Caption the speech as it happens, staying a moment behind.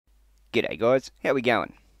G'day guys, how we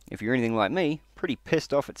going? If you're anything like me, pretty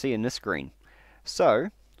pissed off at seeing this screen. So,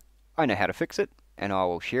 I know how to fix it, and I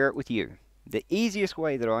will share it with you. The easiest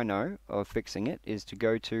way that I know of fixing it is to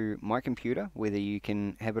go to my computer, whether you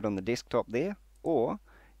can have it on the desktop there, or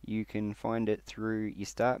you can find it through your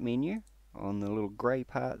start menu on the little grey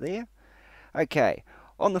part there. Okay,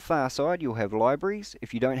 on the far side you'll have libraries.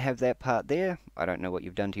 If you don't have that part there, I don't know what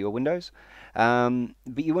you've done to your Windows.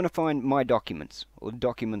 But you want to find My Documents, or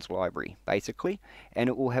Documents Library, basically, and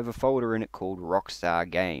it will have a folder in it called Rockstar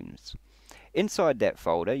Games. Inside that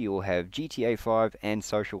folder you will have GTA 5 and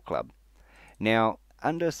Social Club. Now,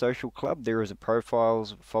 under Social Club there is a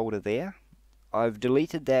Profiles folder there. I've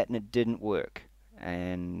deleted that and it didn't work.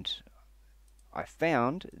 And I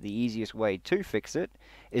found the easiest way to fix it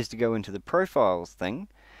is to go into the Profiles thing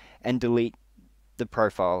and delete the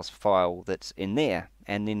Profiles file that's in there,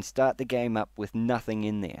 and then start the game up with nothing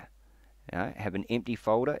in there. Have an empty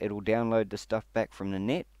folder, it'll download the stuff back from the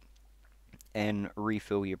net and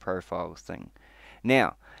refill your Profiles thing.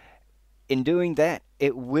 Now, in doing that,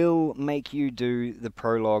 it will make you do the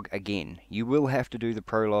prologue again. You will have to do the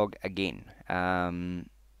prologue again.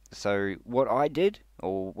 So what I did,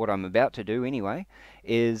 or what I'm about to do anyway,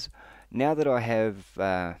 is now that I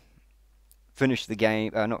have finished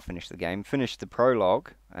the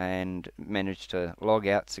prologue and managed to log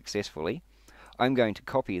out successfully, I'm going to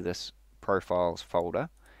copy this Profiles folder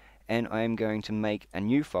and I'm going to make a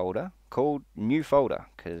new folder called New Folder,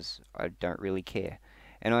 because I don't really care.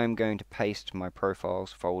 And I'm going to paste my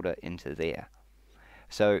Profiles folder into there.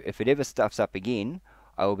 So if it ever stuffs up again,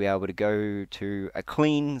 I will be able to go to a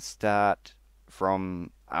clean start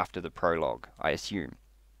from after the prologue, I assume.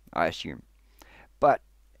 But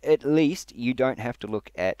at least you don't have to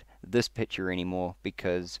look at this picture anymore,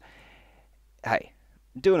 because, hey,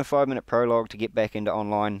 doing a 5-minute prologue to get back into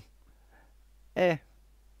online,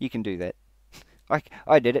 you can do that.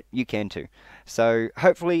 I did it, you can too. So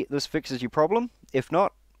hopefully this fixes your problem. If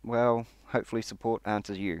not, well, hopefully support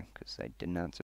answers you, because they didn't answer